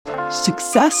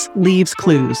success leaves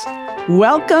clues.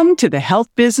 Welcome to the Health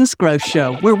Business Growth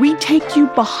Show, where we take you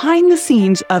behind the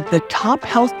scenes of the top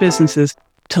health businesses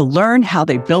to learn how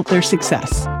they built their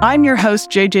success. I'm your host,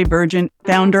 JJ Virgin,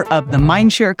 founder of the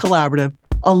Mindshare Collaborative,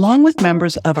 along with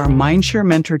members of our Mindshare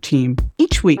Mentor team.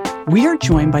 Each week, we are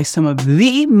joined by some of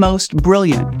the most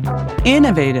brilliant,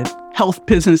 innovative health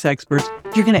business experts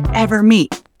you're going to ever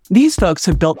meet. These folks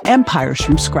have built empires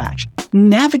from scratch,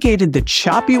 navigated the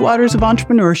choppy waters of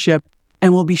entrepreneurship,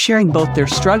 and will be sharing both their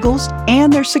struggles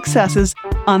and their successes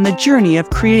on the journey of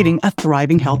creating a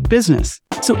thriving health business.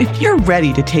 So if you're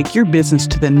ready to take your business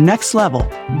to the next level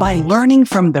by learning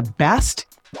from the best,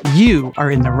 you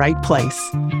are in the right place.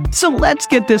 So let's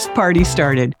get this party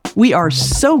started. We are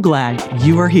so glad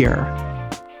you are here.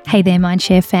 Hey there,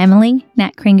 Mindshare family.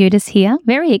 Nat Kringoudis here.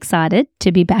 Very excited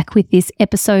to be back with this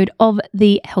episode of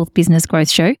the Health Business Growth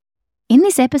Show. In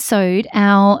this episode,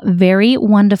 our very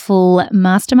wonderful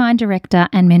mastermind director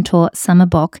and mentor, Summer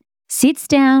Bock, sits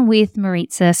down with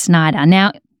Mariza Snyder.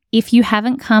 Now, if you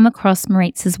haven't come across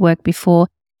Mariza's work before,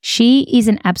 she is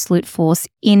an absolute force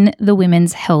in the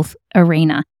women's health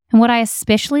arena. And what I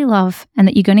especially love, and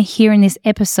that you're going to hear in this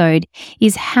episode,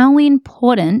 is how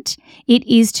important it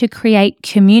is to create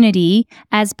community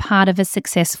as part of a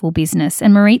successful business.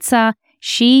 And Mariza,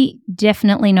 she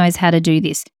definitely knows how to do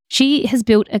this. She has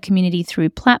built a community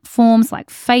through platforms like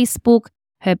Facebook,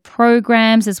 her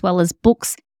programs, as well as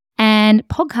books and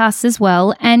podcasts as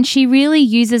well. And she really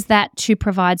uses that to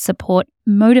provide support,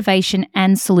 motivation,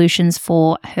 and solutions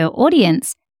for her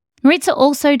audience. Mariza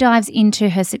also dives into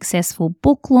her successful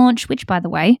book launch, which, by the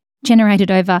way, generated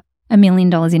over $1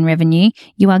 million in revenue.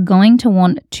 You are going to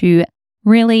want to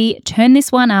really turn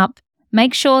this one up.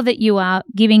 Make sure that you are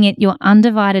giving it your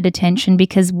undivided attention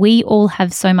because we all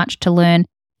have so much to learn.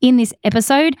 In this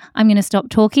episode, I'm going to stop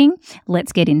talking.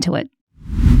 Let's get into it.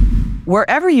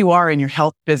 Wherever you are in your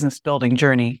health business building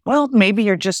journey, well, maybe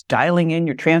you're just dialing in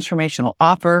your transformational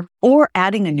offer or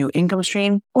adding a new income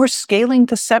stream or scaling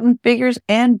to 7 figures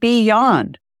and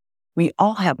beyond. We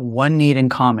all have one need in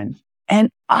common, an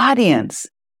audience.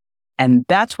 And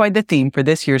that's why the theme for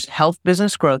this year's Health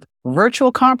Business Growth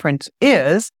virtual conference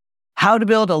is how to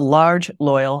build a large,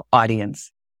 loyal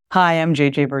audience. Hi, I'm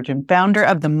JJ Virgin, founder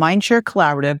of the Mindshare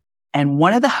Collaborative and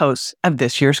one of the hosts of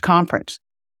this year's conference.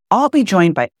 I'll be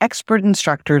joined by expert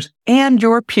instructors and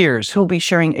your peers who will be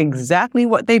sharing exactly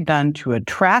what they've done to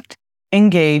attract,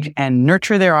 engage, and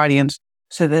nurture their audience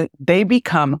so that they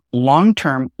become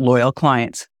long-term loyal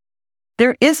clients.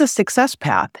 There is a success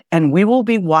path, and we will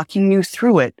be walking you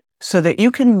through it so that you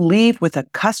can leave with a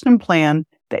custom plan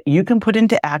that you can put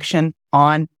into action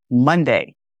on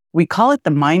Monday. We call it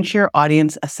the Mindshare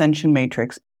Audience Ascension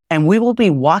Matrix, and we will be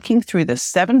walking through the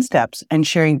 7 steps and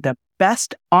sharing the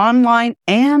best online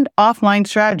and offline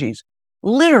strategies.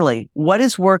 Literally, what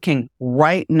is working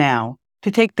right now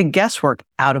to take the guesswork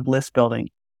out of list building.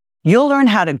 You'll learn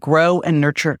how to grow and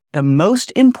nurture the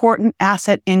most important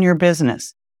asset in your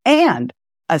business and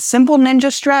a simple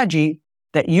ninja strategy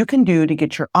that you can do to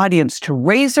get your audience to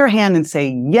raise their hand and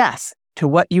say yes to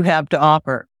what you have to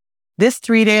offer. This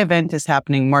 3-day event is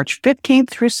happening March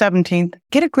 15th through 17th.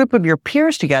 Get a group of your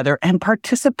peers together and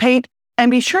participate,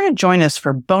 and be sure to join us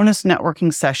for bonus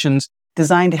networking sessions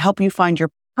designed to help you find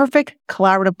your perfect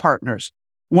collaborative partners.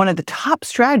 One of the top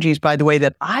strategies, by the way,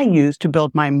 that I use to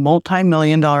build my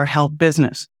multi-million-dollar health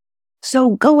business.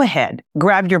 So go ahead,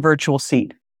 grab your virtual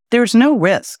seat. There's no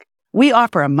risk. We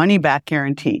offer a money-back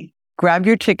guarantee. Grab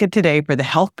your ticket today for the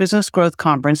Health Business Growth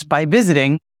Conference by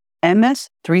visiting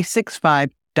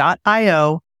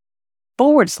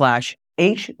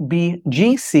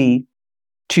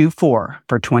ms365.io/HBGC24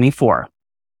 for 24.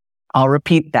 I'll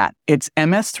repeat that. It's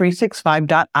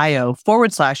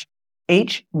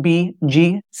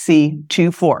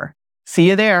ms365.io/HBGC24. See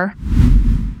you there.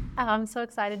 Oh, I'm so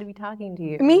excited to be talking to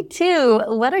you. Me too.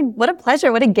 What a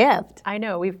pleasure. What a gift. I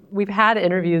know. We've had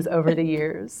interviews over the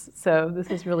years, so this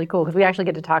is really cool because we actually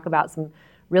get to talk about some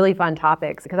really fun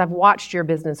topics because I've watched your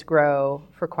business grow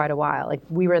for quite a while. Like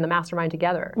we were in the mastermind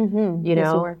together, you know,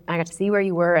 yes, I got to see where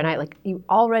you were and you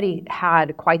already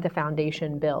had quite the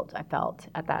foundation built, I felt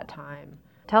at that time.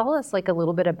 Tell us like a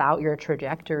little bit about your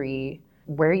trajectory,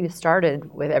 where you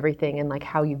started with everything and like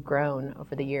how you've grown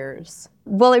over the years.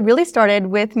 Well, it really started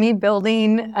with me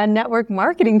building a network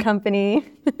marketing company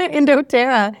in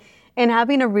doTERRA and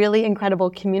having a really incredible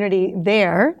community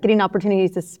there, getting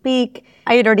opportunities to speak.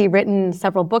 I had already written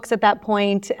several books at that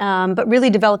point, but really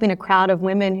developing a crowd of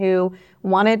women who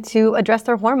wanted to address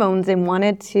their hormones and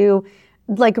wanted to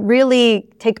like really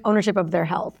take ownership of their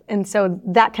health. And so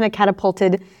that kind of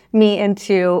catapulted me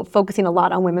into focusing a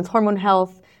lot on women's hormone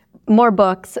health, more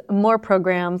books, more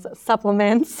programs,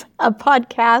 supplements, a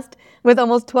podcast with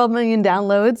almost 12 million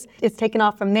downloads. It's taken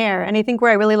off from there. And I think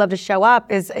where I really love to show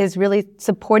up is really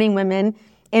supporting women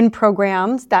in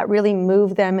programs that really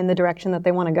move them in the direction that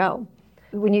they want to go.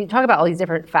 When you talk about all these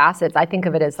different facets, I think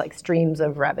of it as like streams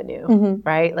of revenue,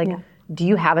 right? Like, do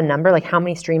you have a number, like how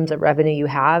many streams of revenue you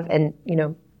have? And,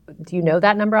 do you know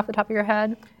that number off the top of your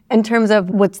head? In terms of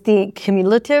what's the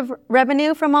cumulative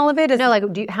revenue from all of it? No,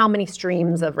 like how many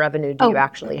streams of revenue do you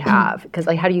actually have? Because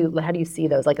like how do you see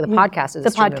those? Like the podcast is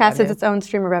the podcast is its own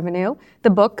stream of revenue. The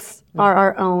books are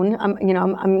our own.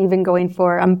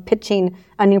 I'm pitching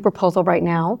a new proposal right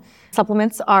now.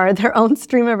 Supplements are their own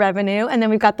stream of revenue, and then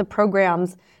we've got the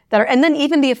programs and then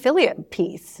even the affiliate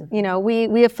piece.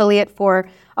 We affiliate for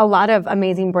a lot of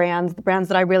amazing brands, the brands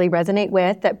that I really resonate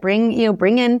with that bring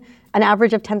in an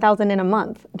average of $10,000 in a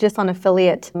month just on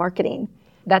affiliate marketing.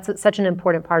 That's such an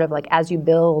important part of like as you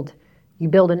build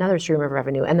another stream of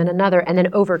revenue and then another, and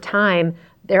then over time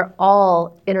they're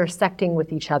all intersecting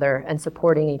with each other and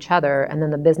supporting each other, and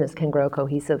then the business can grow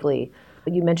cohesively.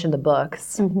 You mentioned the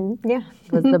books. Yeah.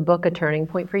 Was the book a turning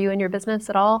point for you in your business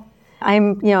at all?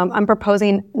 I'm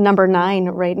proposing number 9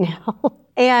 right now.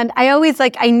 And I always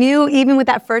I knew even with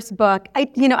that first book,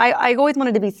 I always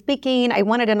wanted to be speaking. I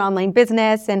wanted an online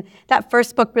business. And that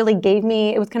first book really gave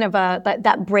me, it was kind of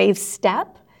that brave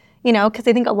step, because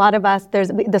I think a lot of us, there's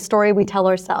the story we tell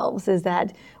ourselves is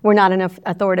that we're not an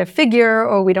authoritative figure,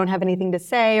 or we don't have anything to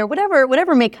say, or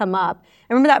whatever may come up.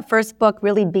 I remember that first book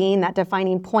really being that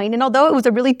defining point. And although it was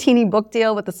a really teeny book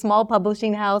deal with a small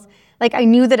publishing house, I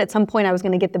knew that at some point I was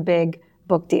going to get the big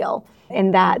book deal,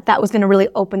 and that was going to really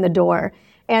open the door.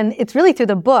 And it's really through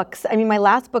the books. I mean, my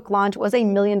last book launch was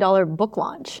 $1 million book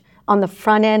launch on the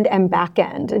front end and back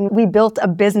end. And we built a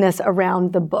business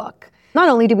around the book. Not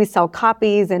only did we sell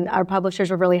copies, and our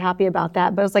publishers were really happy about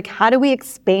that, but it was how do we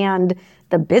expand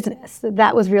the business?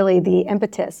 That was really the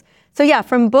impetus. So yeah,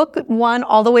 from book 1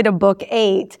 all the way to book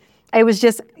 8, it was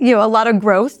just, a lot of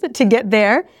growth to get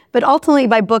there. But ultimately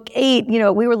by book 8,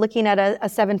 we were looking at a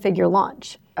 7-figure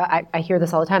launch. I hear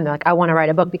this all the time. They're like, I want to write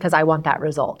a book because I want that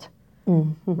result,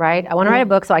 right? I want to write a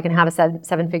book so I can have a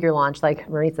 7-figure launch like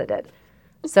Mariza did.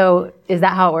 So is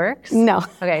that how it works? No.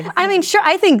 Okay. I mean, sure,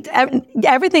 I think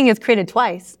everything is created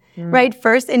twice, right?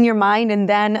 First in your mind and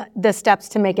then the steps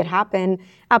to make it happen.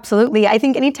 Absolutely. I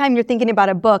think anytime you're thinking about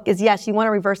a book is, yes, you want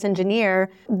to reverse engineer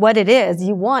what it is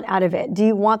you want out of it. Do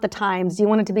you want the Times? Do you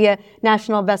want it to be a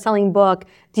national best-selling book?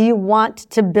 Do you want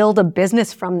to build a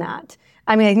business from that?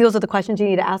 I mean, I think those are the questions you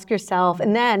need to ask yourself.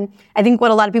 And then I think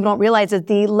what a lot of people don't realize is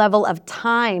the level of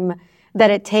time that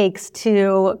it takes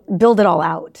to build it all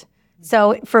out.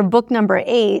 So for book number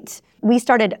 8, we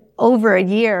started over a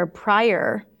year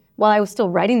prior, while I was still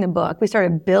writing the book, we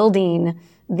started building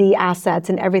the assets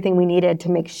and everything we needed to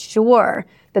make sure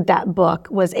that book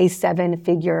was a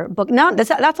 7-figure book. That's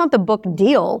not the book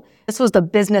deal. This was the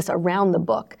business around the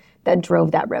book that drove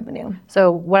that revenue.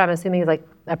 So what I'm assuming is like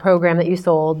a program that you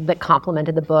sold that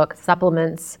complemented the book,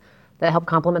 supplements that help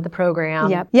complement the program.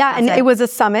 Yep. Yeah, and it was a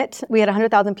summit. We had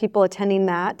 100,000 people attending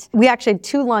that. We actually had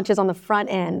 2 launches on the front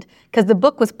end because the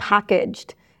book was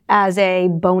packaged as a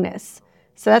bonus.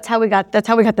 So that's how we got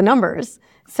the numbers.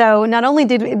 So not only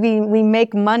did we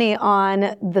make money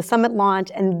on the summit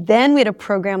launch, and then we had a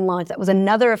program launch that was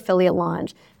another affiliate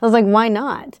launch. I was like, why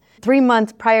not? 3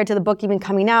 months prior to the book even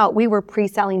coming out, we were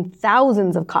pre-selling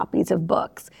thousands of copies of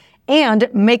books and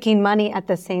making money at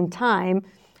the same time.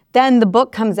 Then the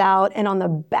book comes out, and on the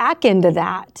back end of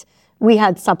that, we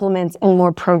had supplements and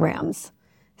more programs.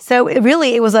 So it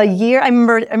was a year. I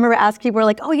remember asking people,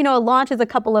 like, oh, a launch is a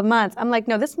couple of months. I'm like,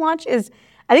 no, this launch was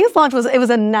a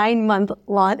 9-month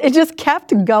launch. It just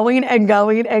kept going and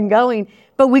going and going.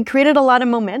 But we created a lot of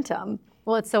momentum.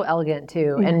 Well, it's so elegant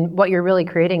too. Mm-hmm. And what you're really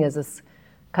creating is this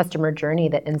customer journey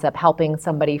that ends up helping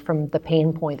somebody from the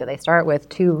pain point that they start with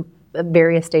to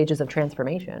various stages of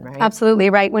transformation, right? Absolutely,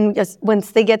 right.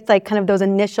 Once they get kind of those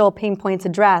initial pain points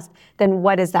addressed, then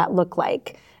what does that look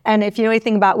like? And if you know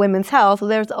anything about women's health,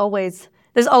 there's always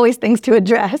things to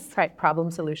address. Right,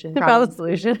 problem solution.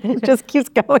 It just keeps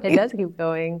going. It does keep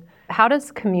going. How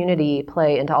does community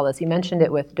play into all this? You mentioned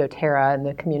it with doTERRA and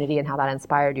the community and how that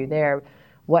inspired you there.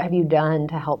 What have you done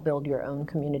to help build your own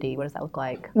community? What does that look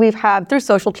like? We've had through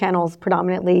social channels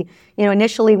predominantly.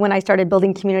 Initially when I started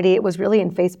building community, it was really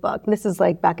in Facebook. This is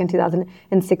back in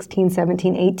 2016,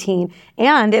 17, 18.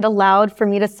 And it allowed for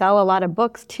me to sell a lot of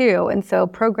books too. And so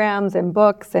programs and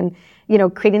books and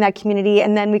creating that community.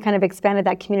 And then we kind of expanded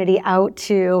that community out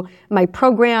to my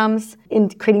programs, in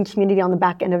creating community on the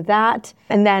back end of that.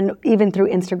 And then even through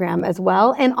Instagram as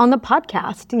well. And on the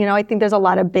podcast, I think there's a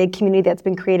lot of big community that's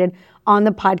been created on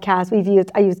the podcast.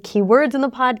 I use keywords in the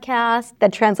podcast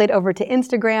that translate over to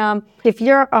Instagram. If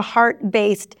you're a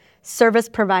heart-based service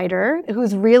provider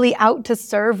who's really out to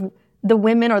serve the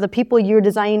women or the people you're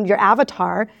designing your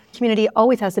avatar, community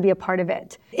always has to be a part of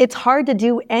it. It's hard to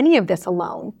do any of this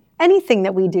alone. Anything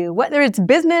that we do, whether it's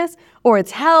business or it's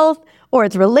health or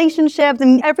it's relationships,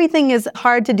 and everything is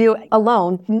hard to do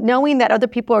alone. Knowing that other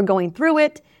people are going through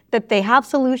it, that they have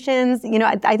solutions,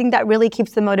 I think that really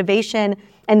keeps the motivation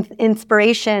and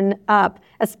inspiration up,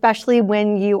 especially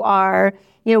when you are,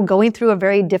 going through a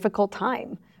very difficult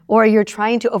time or you're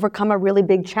trying to overcome a really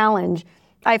big challenge.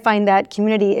 I find that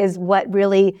community is what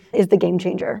really is the game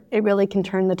changer. It really can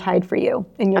turn the tide for you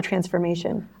in your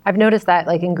transformation. I've noticed that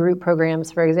like in group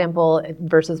programs, for example,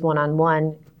 versus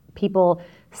one-on-one, people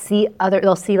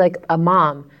they'll see like a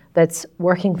mom that's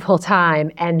working full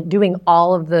time and doing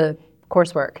all of the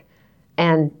coursework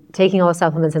and taking all the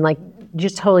supplements and like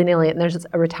just totally nailing it. And there's just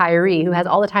a retiree who has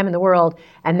all the time in the world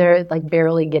and they're like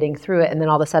barely getting through it. And then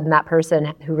all of a sudden that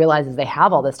person who realizes they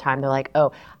have all this time, they're like,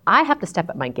 oh, I have to step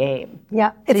up my game.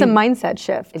 Yeah, it's a mindset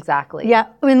shift. Exactly. Yeah,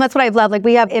 I mean, that's what I've loved. Like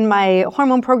we have in my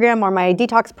hormone program or my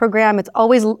detox program, it's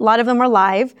always, a lot of them are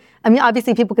live. I mean,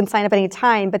 obviously people can sign up any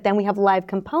time, but then we have live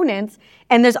components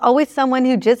and there's always someone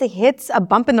who just hits a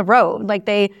bump in the road. Like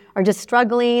they are just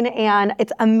struggling, and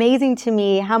it's amazing to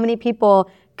me how many people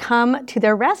come to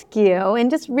their rescue and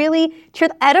just really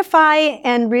edify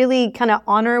and really kind of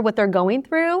honor what they're going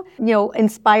through,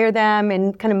 inspire them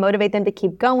and kind of motivate them to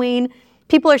keep going.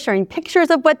 People are sharing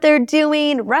pictures of what they're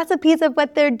doing, recipes of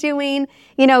what they're doing,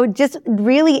 just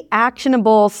really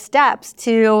actionable steps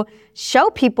to show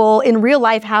people in real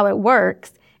life how it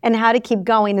works and how to keep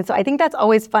going. And so I think that's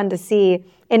always fun to see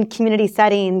in community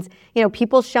settings,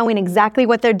 people showing exactly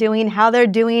what they're doing, how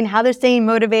they're staying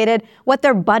motivated, what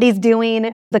their buddy's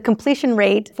doing. The completion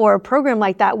rate for a program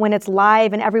like that when it's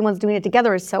live and everyone's doing it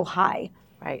together is so high.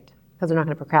 Right. Because they're not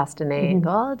going to procrastinate and go,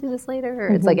 I'll do this later.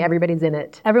 It's like everybody's in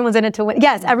it. Everyone's in it to win.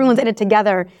 Yes, everyone's in it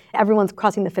together. Everyone's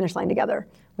crossing the finish line together,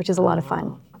 which is a lot of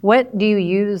fun. What do you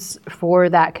use for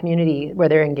that community where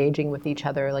they're engaging with each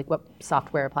other? Like what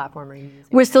software platform are you using?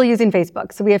 We're still using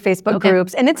Facebook. So we have Facebook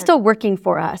groups, and it's still working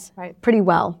for us pretty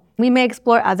well. We may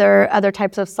explore other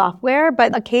types of software,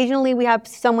 but occasionally we have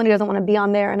someone who doesn't want to be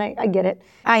on there, and I get it.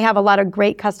 I have a lot of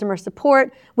great customer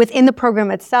support within the program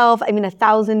itself.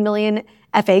 1,000 million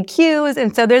FAQs,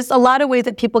 and so there's a lot of ways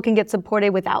that people can get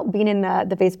supported without being in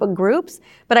the Facebook groups.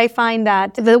 But I find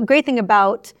that the great thing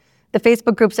about the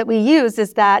Facebook groups that we use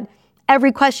is that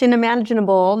every question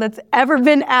imaginable that's ever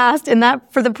been asked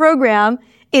for the program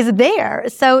is there.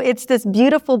 So it's this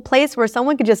beautiful place where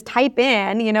someone could just type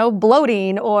in,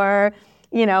 bloating or,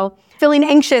 feeling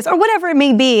anxious or whatever it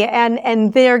may be,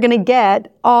 and they're going to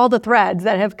get all the threads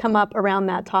that have come up around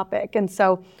that topic. And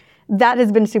so that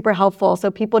has been super helpful. So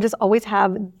people just always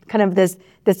have kind of this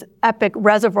epic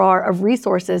reservoir of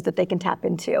resources that they can tap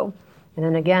into. And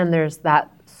then again, there's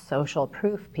that social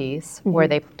proof piece where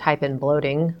they type in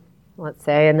bloating, let's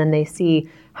say, and then they see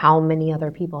how many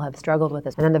other people have struggled with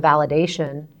this. And then the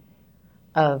validation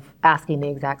of asking the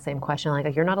exact same question,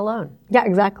 like you're not alone. Yeah,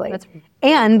 exactly.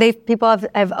 And people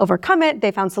have overcome it.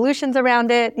 They found solutions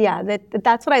around it. Yeah,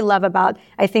 that's what I love about,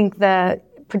 I think,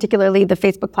 particularly the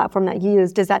Facebook platform that you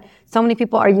used, is that so many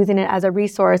people are using it as a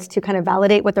resource to kind of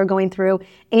validate what they're going through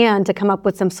and to come up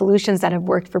with some solutions that have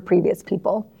worked for previous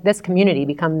people. This community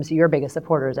becomes your biggest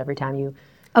supporters every time you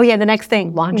the next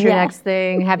thing. Launch your next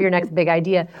thing, have your next big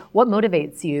idea. What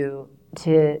motivates you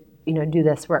to do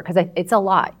this work? Because it's a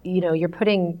lot. You're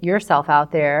putting yourself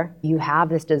out there. You have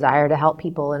this desire to help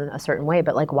people in a certain way,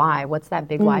 but like why? What's that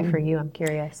big why for you? I'm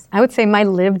curious. I would say my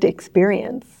lived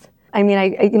experience. I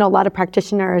mean, a lot of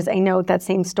practitioners, I know that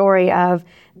same story of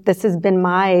this has been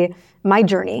my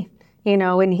journey,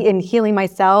 in healing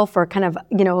myself or kind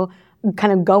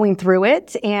of going through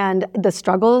it and the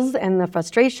struggles and the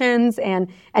frustrations and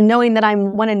knowing that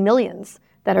I'm one in millions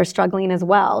that are struggling as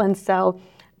well. And so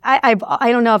I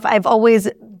don't know if I've always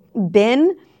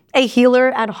been a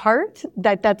healer at heart,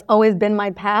 that's always been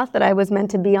my path that I was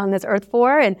meant to be on this earth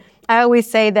for. And I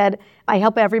always say that I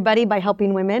help everybody by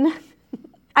helping women.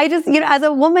 I just, as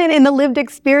a woman in the lived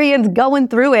experience going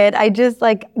through it, I just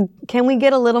can we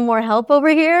get a little more help over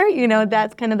here?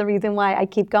 That's kind of the reason why I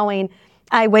keep going.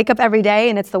 I wake up every day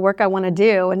and it's the work I want to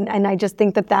do. And I just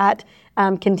think that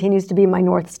continues to be my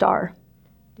North Star.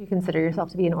 Do you consider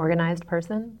yourself to be an organized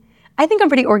person? I think I'm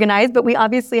pretty organized, but we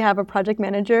obviously have a project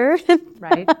manager,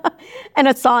 right? And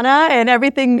a sauna and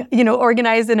everything,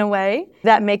 organized in a way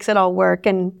that makes it all work.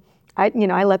 And I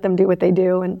let them do what they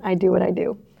do and I do what I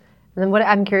do. And then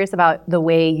I'm curious about the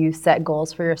way you set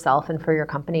goals for yourself and for your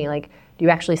company. Do Do you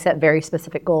actually set very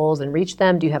specific goals and reach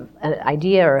them? Do you have an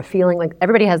idea or a feeling? Like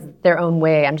everybody has their own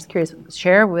way. I'm just curious,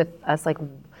 share with us like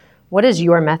what is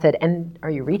your method and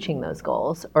are you reaching those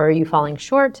goals or are you falling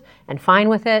short and fine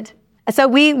with it? So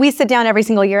we sit down every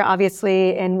single year,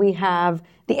 obviously, and we have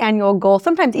the annual goal,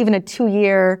 sometimes even a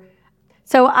 2-year.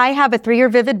 So I have a 3-year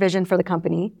vivid vision for the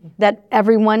company that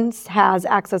everyone has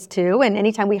access to. And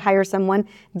anytime we hire someone,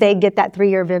 they get that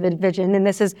 3-year vivid vision. And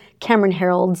this is Cameron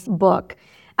Herold's book.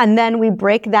 And then we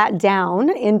break that down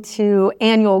into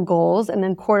annual goals and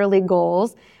then quarterly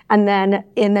goals and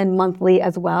then monthly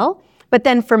as well. But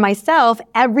then for myself,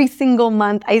 every single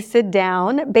month I sit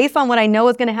down based on what I know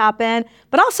is going to happen,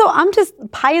 but also I'm just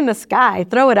pie in the sky,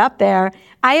 throw it up there.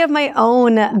 I have my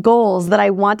own goals that I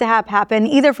want to have happen,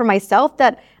 either for myself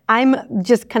that I'm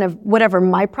just kind of whatever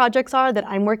my projects are that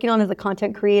I'm working on as a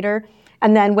content creator,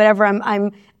 and then whatever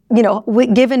I'm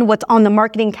given what's on the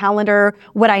marketing calendar,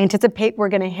 what I anticipate we're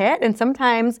going to hit. And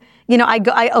sometimes,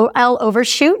 I'll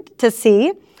overshoot to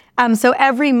see. So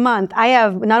every month I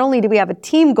have, not only do we have a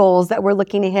team goals that we're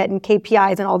looking to hit and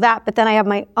KPIs and all that, but then I have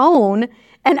my own,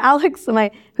 and Alex,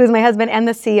 who's my husband and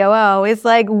the COO, is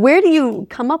like, where do you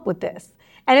come up with this?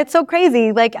 And it's so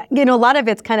crazy, like, a lot of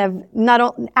it's kind of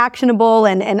not actionable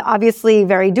and obviously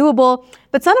very doable,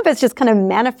 but some of it's just kind of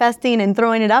manifesting and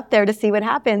throwing it up there to see what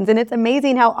happens. And it's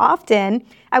amazing how often,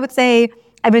 I would say,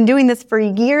 I've been doing this for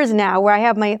years now where I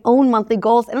have my own monthly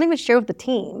goals. I don't even share with the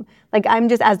team. Like I'm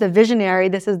just, as the visionary,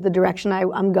 this is the direction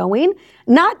I'm going.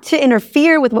 Not to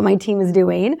interfere with what my team is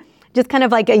doing, just kind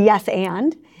of like a yes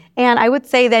and. And I would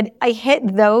say that I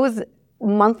hit those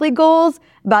monthly goals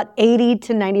about 80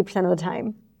 to 90% of the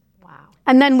time. Wow.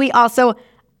 And then we also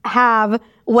have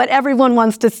what everyone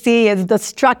wants to see is the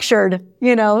structured,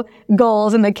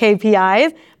 goals and the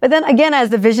KPIs. But then again, as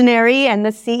the visionary and the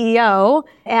CEO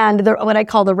and what I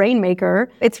call the rainmaker,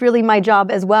 it's really my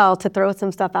job as well to throw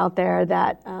some stuff out there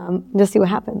that just see what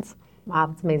happens. Wow,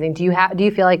 that's amazing. Do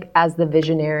you feel like as the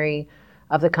visionary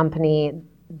of the company,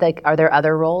 like are there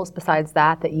other roles besides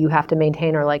that you have to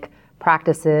maintain, or like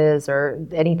practices or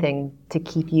anything to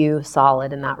keep you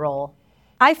solid in that role?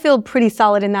 I feel pretty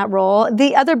solid in that role.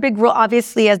 The other big role,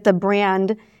 obviously, as the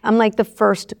brand, I'm like the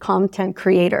first content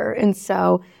creator. And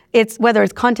so it's whether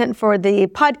it's content for the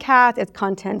podcast, it's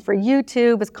content for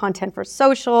YouTube, it's content for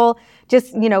social,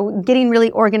 just, getting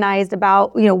really organized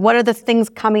about, what are the things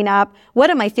coming up? What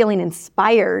am I feeling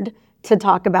inspired to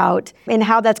talk about? And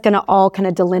how that's going to all kind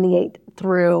of delineate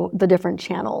through the different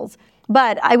channels.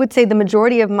 But I would say the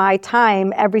majority of my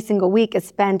time every single week is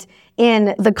spent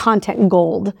in the content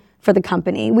gold for the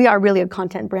company. We are really a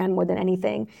content brand more than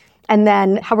anything. And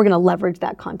then how we're going to leverage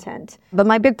that content. But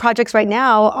my big projects right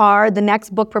now are the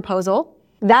next book proposal.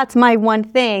 That's my one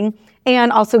thing.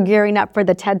 And also gearing up for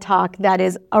the TED Talk that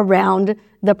is around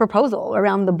the proposal,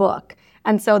 around the book.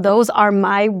 And so those are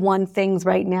my one things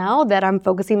right now that I'm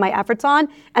focusing my efforts on,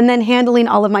 and then handling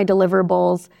all of my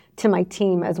deliverables to my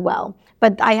team as well.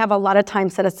 But I have a lot of time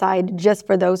set aside just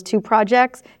for those 2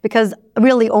 projects because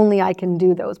really only I can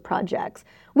do those projects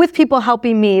with people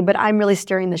helping me, but I'm really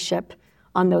steering the ship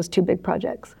on those 2 big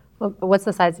projects. Well, what's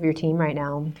the size of your team right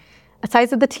now? The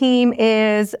size of the team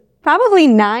is probably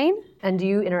 9. And do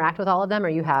you interact with all of them, or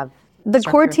you have the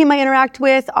core team I interact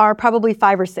with are probably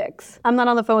 5 or 6. I'm not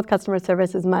on the phone with customer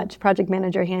service as much. Project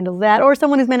manager handles that, or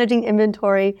someone who's managing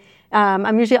inventory.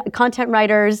 I'm usually content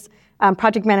writers,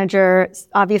 project manager,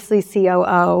 obviously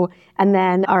COO, and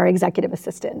then our executive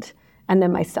assistant, and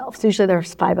then myself. So usually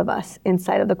there's 5 of us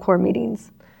inside of the core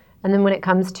meetings. And then when it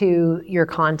comes to your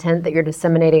content that you're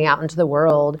disseminating out into the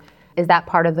world, is that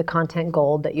part of the content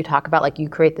gold that you talk about? Like you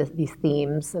create these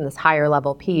themes and this higher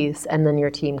level piece, and then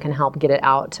your team can help get it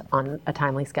out on a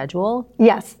timely schedule?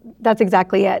 Yes, that's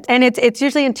exactly it. And it's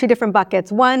usually in 2 different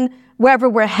buckets. One, wherever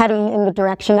we're heading in the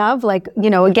direction of, like,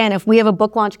 again, if we have a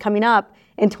book launch coming up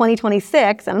in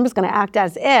 2026, and I'm just going to act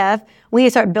as if, we need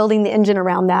to start building the engine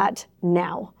around that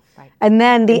now. Right. And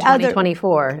then the other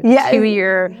 2024,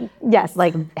 2-year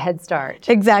head start.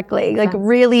 Exactly. Like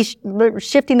really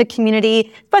shifting the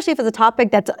community, especially if it's a topic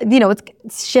that's,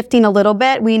 it's shifting a little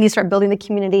bit. We need to start building the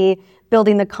community,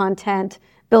 building the content,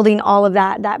 building all of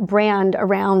that brand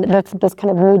around this kind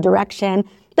of new direction.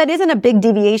 That isn't a big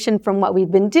deviation from what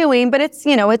we've been doing, but it's,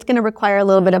 it's going to require a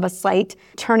little bit of a slight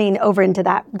turning over into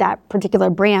that particular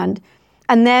brand.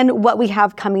 And then what we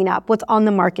have coming up, what's on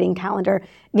the marketing calendar,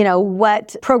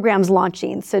 what programs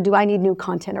launching. So do I need new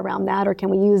content around that, or can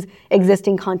we use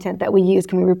existing content that we use?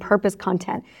 Can we repurpose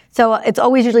content? So it's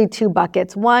always usually 2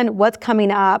 buckets. One, what's coming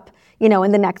up,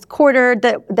 in the next quarter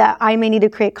that I may need to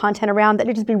create content around that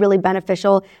would just be really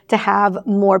beneficial to have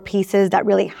more pieces that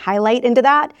really highlight into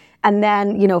that. And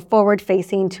then, forward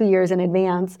facing 2 years in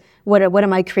advance, what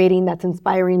am I creating that's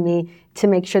inspiring me to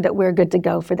make sure that we're good to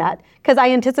go for that? Because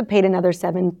I anticipate another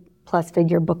 7+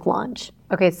 figure book launch.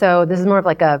 Okay, so this is more of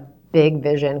like a big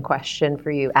vision question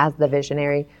for you as the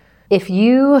visionary. If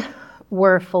you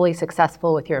were fully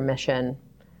successful with your mission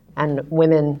and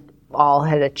women all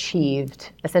had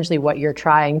achieved essentially what you're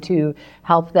trying to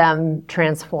help them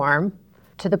transform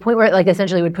to the point where it like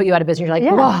essentially would put you out of business, you're like,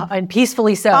 whoa, and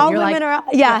peacefully so. All you're women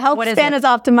like, are, health span is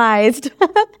optimized.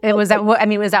 Was that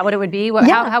what it would be?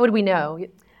 How would we know?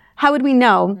 How would we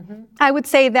know? Mm-hmm. I would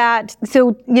say that,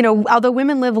 although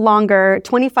women live longer,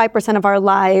 25% of our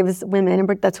lives, women,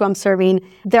 that's who I'm serving,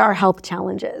 there are health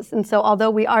challenges. And so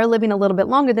although we are living a little bit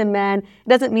longer than men, it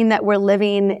doesn't mean that we're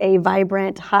living a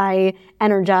vibrant, high,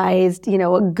 energized,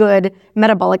 a good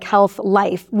metabolic health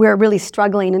life. We're really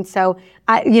struggling. And so,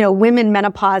 women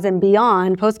menopause and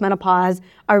beyond, post-menopause,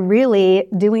 are really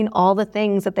doing all the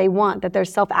things that they want, that they're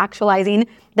self-actualizing,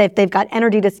 that they've got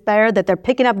energy to spare, that they're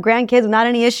picking up grandkids without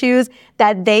any issues,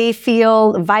 that they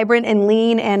feel vibrant and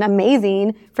lean and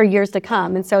amazing for years to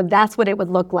come. And so that's what it would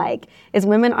look like, is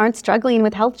women aren't struggling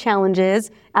with health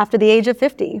challenges after the age of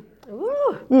 50.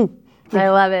 Ooh. I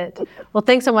love it. Well,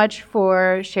 thanks so much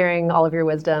for sharing all of your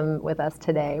wisdom with us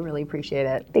today. Really appreciate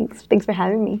it. Thanks for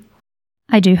having me.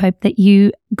 I do hope that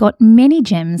you got many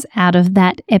gems out of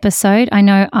that episode. I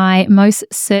know I most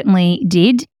certainly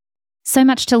did. So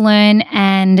much to learn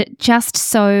and just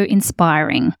so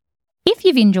inspiring. If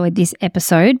you've enjoyed this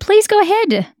episode, please go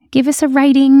ahead, give us a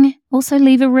rating, also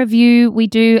leave a review. We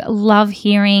do love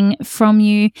hearing from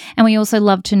you, and we also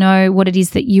love to know what it is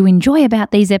that you enjoy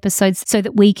about these episodes so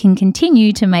that we can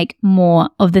continue to make more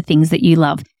of the things that you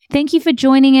love. Thank you for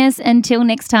joining us. Until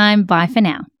next time, bye for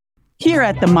now. Here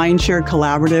at the Mindshare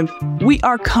Collaborative, we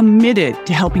are committed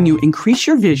to helping you increase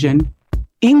your vision,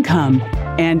 income,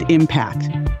 and impact.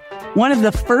 One of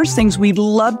the first things we'd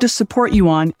love to support you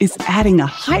on is adding a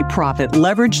high-profit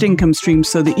leveraged income stream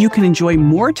so that you can enjoy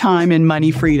more time and money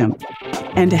freedom.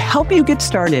 And to help you get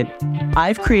started,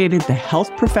 I've created the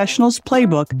Health Professionals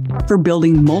Playbook for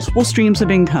building multiple streams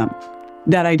of income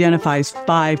that identifies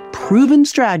 5 proven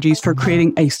strategies for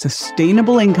creating a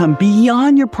sustainable income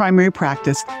beyond your primary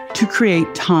practice to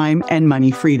create time and money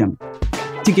freedom.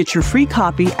 To get your free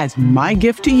copy as my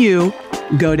gift to you,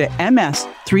 go to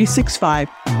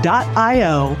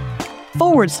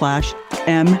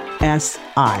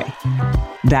ms365.io/MSI.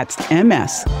 That's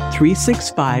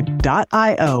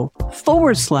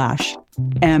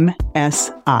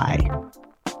ms365.io/MSI.